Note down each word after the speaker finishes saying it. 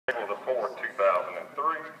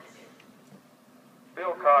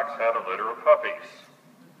Cox had a litter of puppies.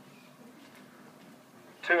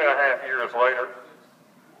 2.5 years later,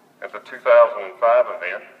 at the 2005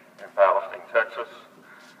 event in Palestine, Texas,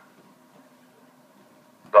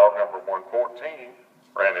 dog number 114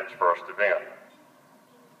 ran its first event.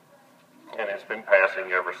 And it's been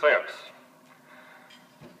passing ever since.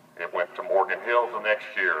 It went to Morgan Hills the next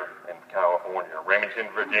year in California, Remington,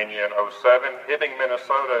 Virginia in 2007, Hibbing,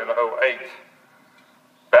 Minnesota in 2008,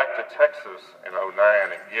 back to Texas in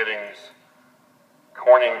 2009, and Giddings,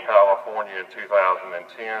 Corning, California in 2010,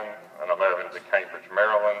 and 11 to Cambridge,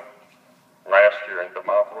 Maryland, last year in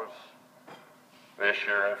Demopolis, this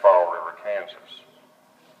year in Fall River, Kansas.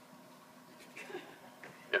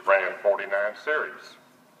 It ran 49 series,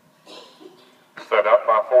 set up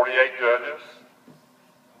by 48 judges.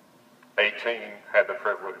 18 had the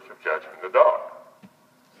privilege of judging the dog.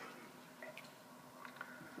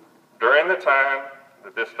 During the time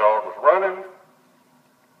that this dog was running,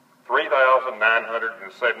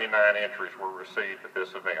 3,979 entries were received at this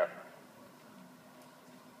event.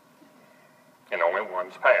 And only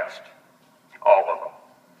one's passed. All of them.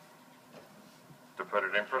 To put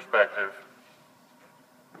it in perspective,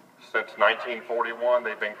 since 1941,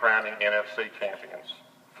 they've been crowning NFC champions.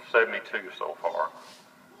 72 so far.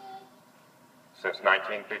 Since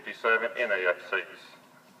 1957, NAFCs.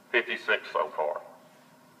 56 so far.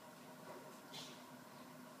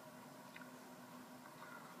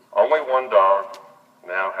 Only one dog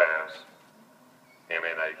now has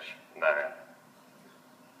MNH 9.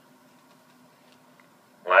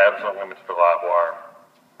 Labs Unlimited to Live Wire.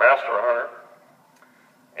 Master Hunter,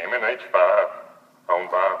 MNH 5,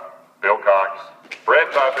 owned by Bill Cox,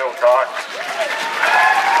 bred by Bill Cox,